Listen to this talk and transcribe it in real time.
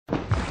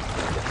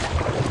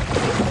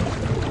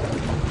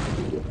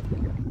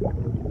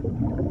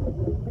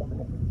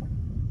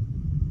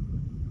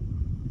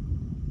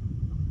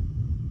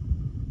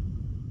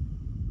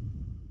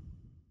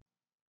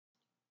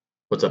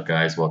What's up,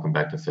 guys? Welcome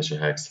back to Fisher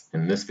Hex.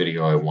 In this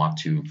video I want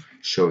to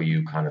show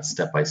you kind of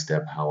step by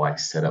step how I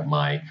set up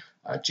my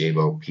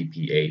Jebao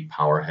PP8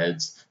 power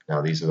heads.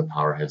 Now these are the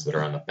power heads that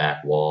are on the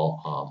back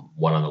wall,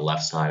 one on the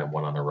left side and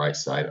one on the right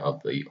side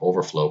of the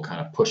overflow,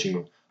 kind of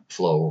pushing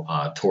flow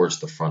towards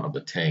the front of the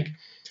tank.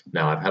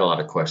 Now I've had a lot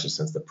of questions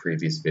since the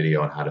previous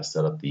video on how to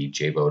set up the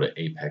Jebao to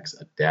Apex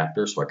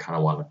adapter, so I kind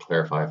of want to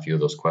clarify a few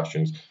of those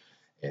questions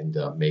and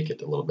make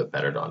it a little bit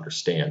better to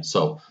understand.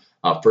 So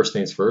first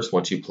things first,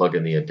 once you plug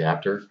in the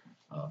adapter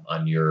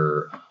on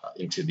your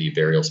into the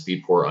variable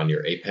speed port on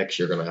your Apex,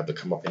 you're going to have to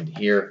come up into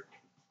here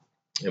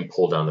and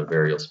pull down the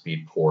variable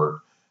speed port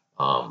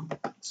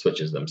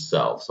switches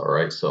themselves. All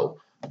right, so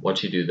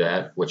once you do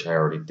that, which I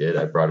already did,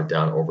 I brought it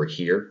down over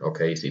here.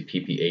 Okay, you see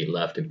PP8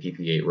 left and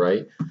PP8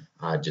 right.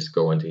 Just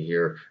go into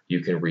here. You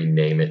can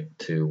rename it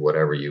to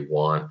whatever you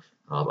want.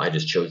 I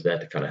just chose that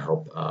to kind of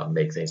help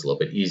make things a little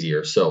bit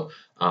easier. So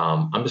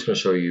I'm just going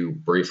to show you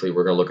briefly.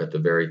 We're going to look at the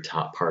very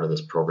top part of this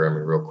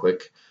programming real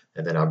quick,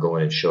 and then I'll go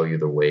in and show you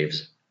the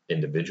waves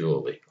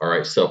individually. All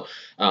right, so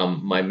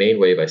my main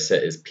wave I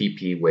set is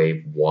PP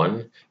wave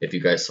 1. If you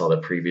guys saw the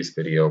previous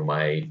video,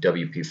 my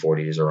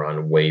WP-40s are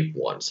on wave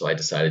 1. So I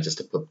decided just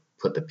to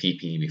put the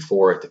PP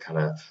before it to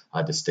kind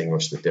of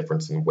distinguish the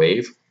difference in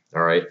wave.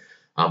 All right.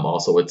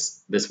 Also,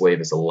 this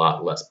wave is a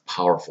lot less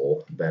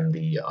powerful than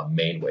the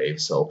main wave,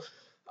 so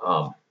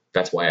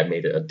that's why I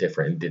made it a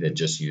different and didn't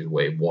just use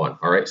wave 1.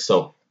 All right,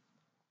 so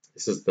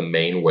this is the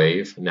main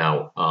wave.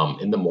 Now,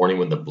 in the morning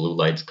when the blue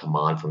lights come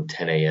on from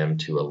 10 a.m.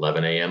 to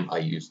 11 a.m., I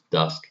use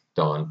dusk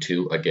dawn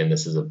 2. Again,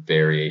 this is a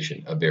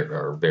variation,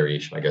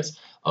 I guess,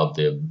 of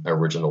the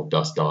original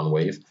dusk dawn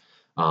wave.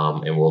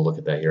 And we'll look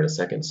at that here in a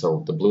second.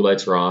 So the blue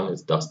lights are on.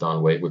 It's dusk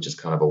dawn wave, which is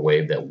kind of a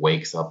wave that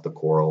wakes up the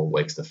coral,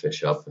 wakes the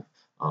fish up.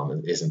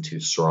 It isn't too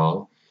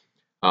strong.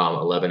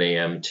 11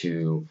 a.m.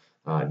 to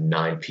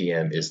 9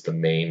 p.m. is the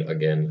main,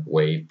 again,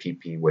 wave,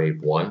 PP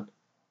wave 1.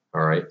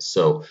 All right,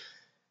 so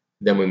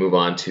then we move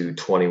on to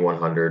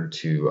 2100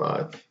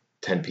 to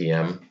 10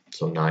 p.m.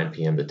 So 9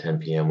 p.m. to 10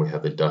 p.m. we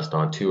have the dusk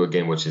dawn 2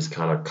 again, which is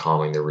kind of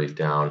calming the reef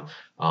down,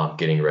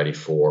 getting ready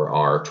for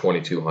our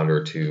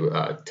 2200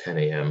 to 10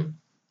 a.m.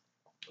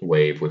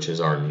 wave, which is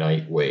our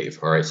night wave.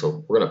 All right,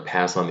 so we're going to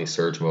pass on these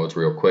surge modes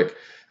real quick.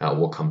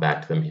 We'll come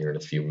back to them here in a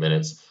few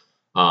minutes.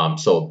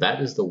 So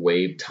that is the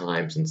wave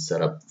times and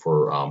setup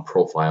for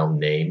profile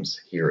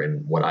names here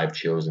and what I've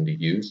chosen to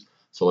use.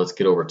 So let's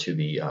get over to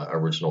the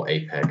original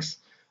Apex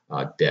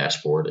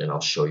dashboard, and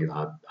I'll show you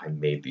how I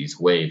made these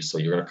waves. So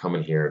you're going to come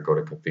in here, go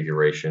to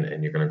configuration,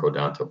 and you're going to go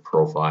down to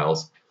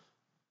profiles.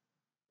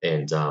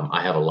 And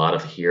I have a lot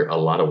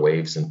of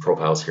waves and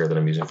profiles here that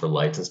I'm using for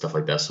lights and stuff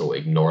like that, so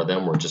ignore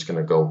them. We're just going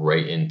to go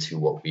right into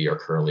what we are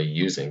currently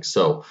using.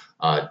 So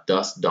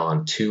dusk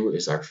dawn 2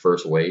 is our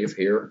first wave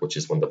here, which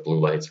is when the blue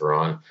lights are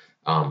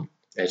on.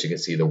 As you can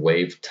see, the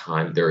wave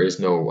time, there is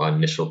no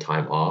initial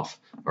time off.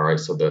 All right,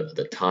 so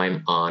the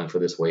time on for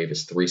this wave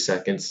is 3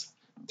 seconds,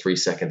 3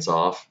 seconds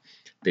off.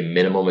 The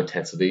minimum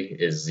intensity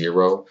is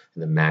 0,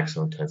 and the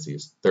maximum intensity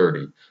is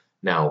 30.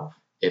 Now,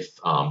 if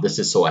this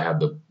is so I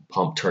have the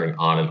pump turning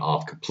on and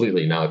off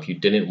completely. Now, if you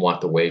didn't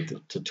want the wave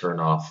to turn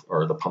off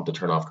or the pump to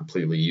turn off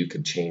completely, you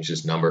could change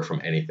this number from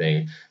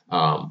anything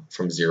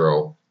from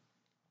 0,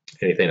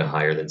 anything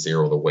higher than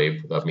 0, the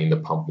wave,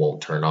 the pump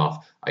won't turn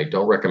off. I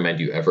don't recommend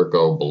you ever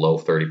go below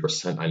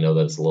 30%. I know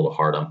that it's a little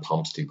hard on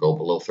pumps to go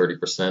below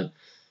 30%.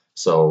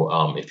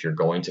 So if you're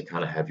going to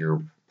kind of have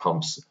your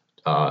pumps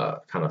kind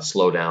of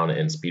slow down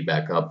and speed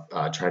back up,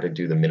 try to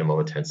do the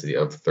minimum intensity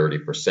of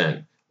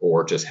 30%.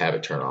 Or just have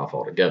it turn off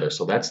altogether.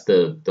 So that's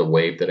the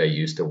wave that I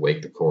use to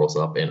wake the corals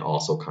up and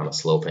also kind of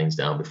slow things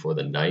down before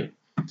the night.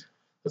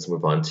 Let's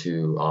move on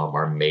to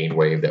our main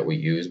wave that we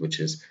use, which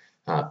is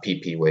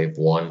PP wave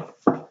 1.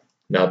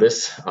 Now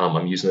this,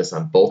 I'm using this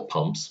on both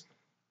pumps.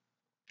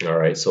 All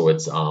right, so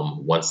it's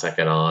 1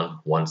 second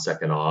on, 1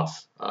 second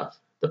off.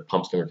 The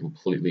pump's going to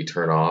completely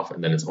turn off,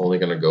 and then it's only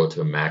going to go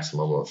to a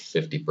maximum of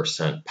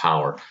 50%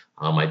 power.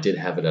 I did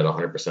have it at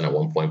 100% at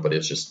one point, but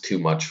it's just too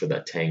much for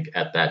that tank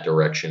at that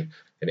direction,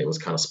 and it was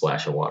kind of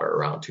splashing water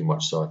around too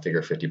much. So I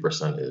figure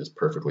 50% is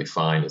perfectly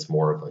fine. It's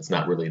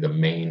not really the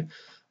main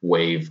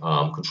wave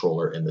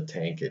controller in the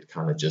tank. It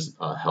kind of just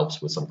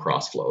helps with some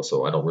cross flow,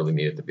 so I don't really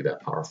need it to be that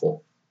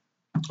powerful.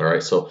 All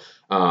right, so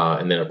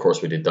and then of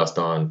course we did dusk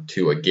dawn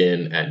 2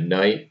 again at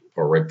night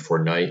or right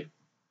before night.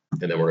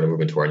 And then we're going to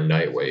move into our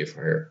night wave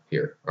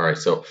here. All right,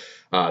 so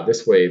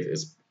this wave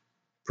is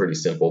pretty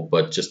simple,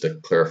 but just to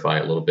clarify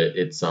a little bit,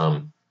 it's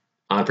on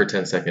for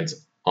 10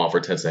 seconds, off for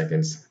 10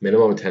 seconds,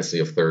 minimum intensity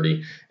of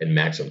 30, and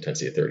maximum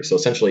intensity of 30. So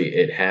essentially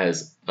it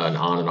has an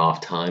on and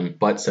off time,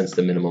 but since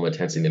the minimum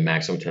intensity and the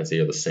maximum intensity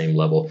are the same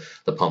level,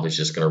 the pump is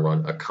just going to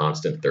run a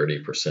constant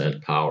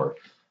 30% power.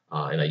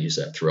 And I use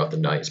that throughout the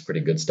night. It's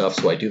pretty good stuff.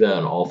 So I do that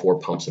on all 4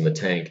 pumps in the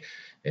tank,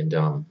 and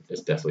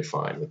it's definitely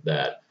fine with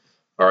that.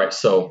 All right,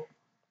 so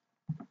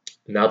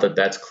now that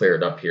that's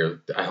cleared up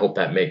here, I hope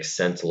that makes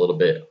sense a little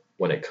bit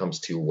when it comes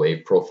to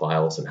wave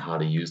profiles and how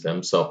to use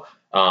them. So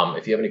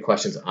If you have any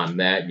questions on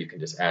that, you can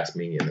just ask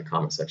me in the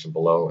comment section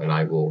below, and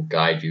I will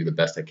guide you the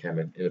best I can.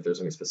 And if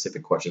there's any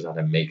specific questions on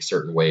how to make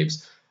certain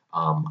waves,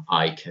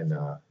 I can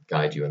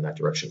guide you in that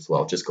direction as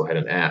well. Just go ahead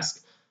and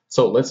ask.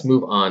 So let's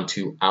move on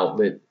to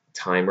outlet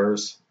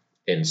timers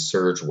and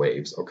surge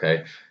waves.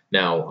 Okay.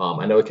 Now,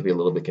 I know it can be a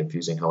little bit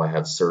confusing how I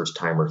have surge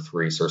timer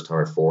 3, surge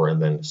timer 4,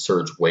 and then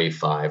surge wave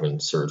 5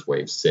 and surge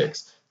wave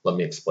 6. Let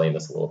me explain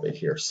this a little bit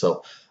here.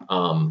 So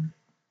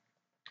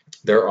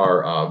there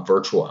are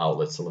virtual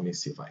outlets. So let me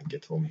see if I can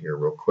get to them here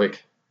real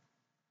quick.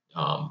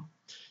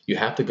 You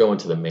have to go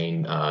into the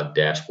main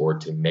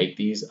dashboard to make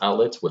these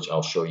outlets, which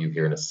I'll show you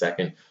here in a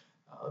second.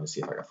 Let me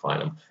see if I can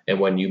find them. And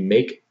when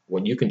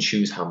you can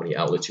choose how many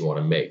outlets you want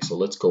to make. So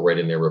let's go right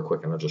in there real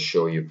quick, and I'll just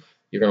show you.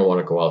 You're going to want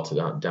to go out to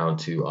down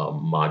to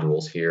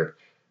modules here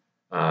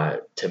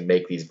to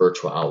make these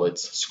virtual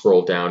outlets.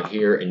 Scroll down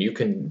here, and you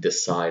can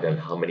decide on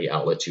how many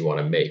outlets you want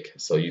to make.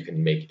 So you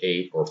can make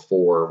 8 or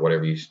 4,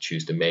 whatever you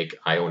choose to make.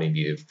 I only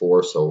needed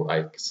 4, so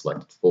I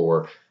selected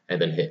 4, and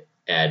then hit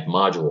Add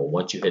Module.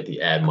 Once you hit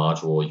the Add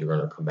Module, you're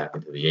going to come back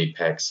into the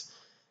Apex,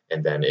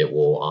 and then it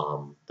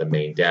will the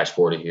main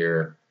dashboard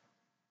here,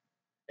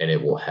 and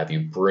it will have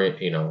you bring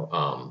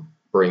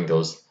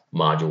those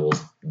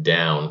modules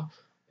down,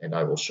 and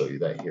I will show you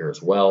that here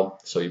as well.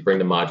 So you bring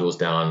the modules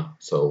down.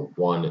 So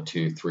 1,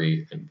 2,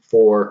 3, and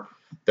 4.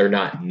 They're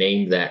not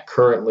named that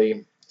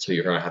currently, so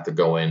you're going to have to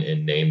go in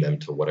and name them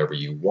to whatever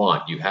you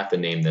want. You have to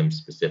name them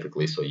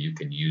specifically so you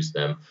can use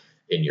them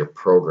in your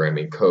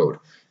programming code.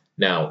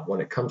 Now, when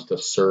it comes to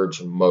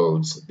surge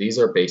modes, these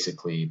are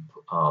basically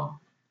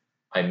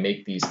I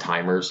make these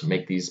timers,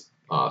 these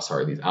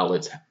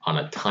outlets on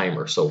a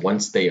timer. So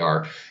once they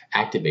are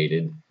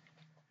activated,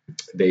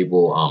 they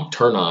will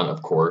turn on,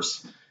 of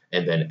course,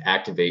 and then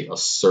activate a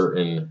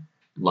certain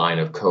line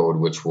of code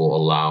which will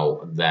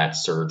allow that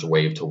surge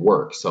wave to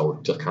work. So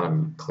to kind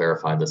of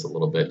clarify this a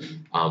little bit,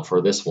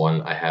 for this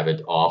one, I have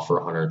it off for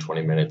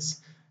 120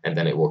 minutes, and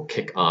then it will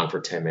kick on for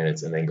 10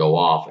 minutes and then go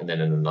off, and then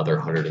in another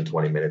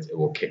 120 minutes, it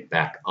will kick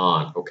back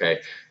on,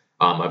 okay?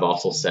 I've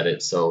also set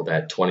it so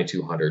that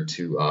 2200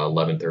 to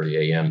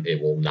 11:30 a.m.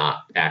 it will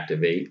not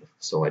activate,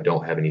 so I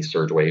don't have any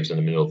surge waves in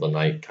the middle of the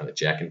night kind of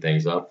jacking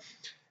things up.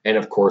 And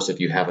of course,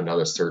 if you have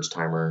another surge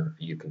timer,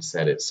 you can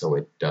set it so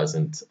it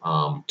doesn't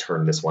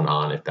turn this one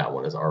on if that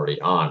one is already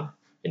on.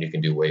 And you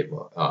can do wave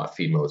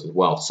feed modes as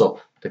well.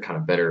 So to kind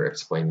of better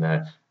explain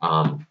that,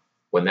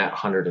 when that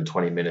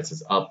 120 minutes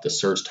is up, the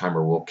surge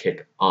timer will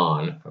kick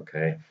on.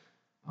 Okay,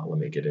 let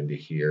me get into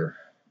here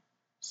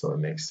so it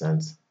makes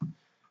sense.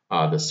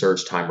 The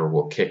surge timer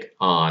will kick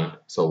on.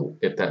 So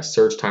if that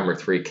surge timer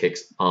 3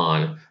 kicks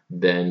on,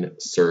 then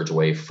surge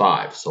wave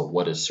 5. So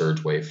what is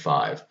surge wave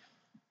 5?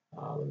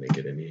 Let me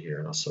get into here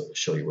and I'll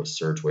show you what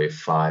surge wave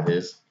 5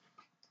 is.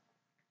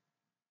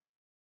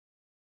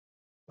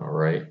 All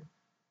right.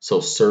 So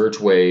surge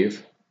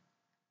wave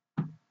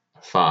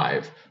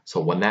 5.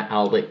 So when that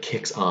outlet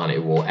kicks on,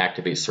 it will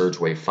activate surge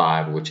wave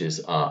 5, which is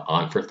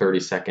on for 30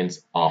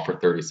 seconds, off for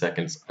 30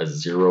 seconds, a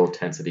 0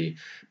 intensity,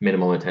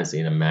 minimal intensity,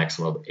 and a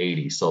maximum of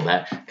 80. So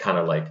that kind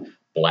of like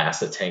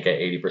blasts a tank at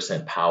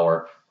 80%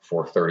 power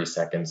for 30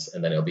 seconds,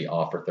 and then it'll be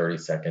off for 30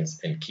 seconds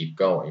and keep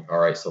going. All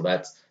right, so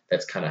that's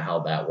kind of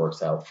how that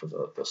works out for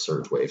the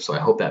surge wave. So I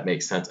hope that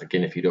makes sense.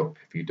 Again, if you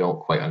don't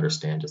quite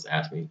understand, just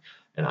ask me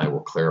and I will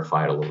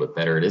clarify it a little bit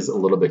better. It is a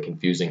little bit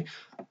confusing,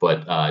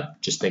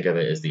 but just think of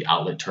it as the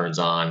outlet turns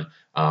on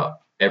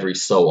every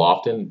so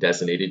often,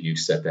 designated. You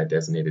set that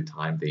designated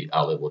time, the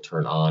outlet will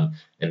turn on,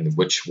 and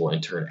which will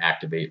in turn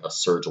activate a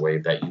surge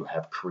wave that you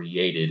have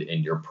created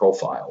in your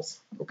profiles.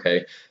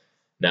 Okay.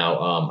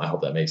 Now, I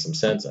hope that makes some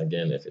sense.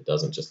 Again, if it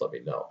doesn't, just let me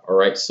know. All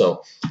right,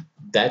 so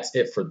that's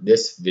it for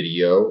this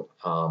video.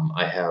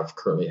 I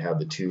currently have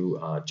the two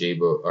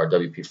Jebao or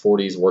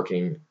WP40s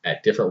working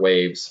at different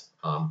waves,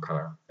 kind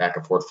of back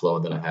and forth flow,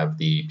 and then I have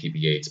the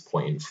PP8s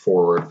pointing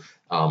forward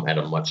at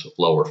a much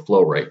lower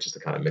flow rate, just to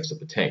kind of mix up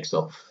the tank.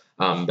 So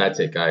that's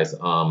it, guys.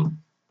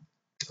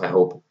 I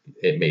hope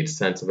it made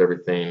sense of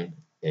everything.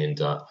 And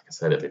like I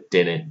said, if it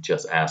didn't,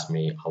 just ask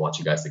me. I want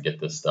you guys to get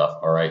this stuff.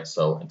 All right.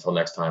 So until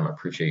next time, I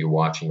appreciate you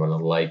watching. Go to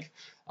like,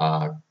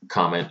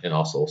 comment, and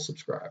also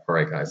subscribe. All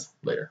right, guys.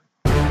 Later.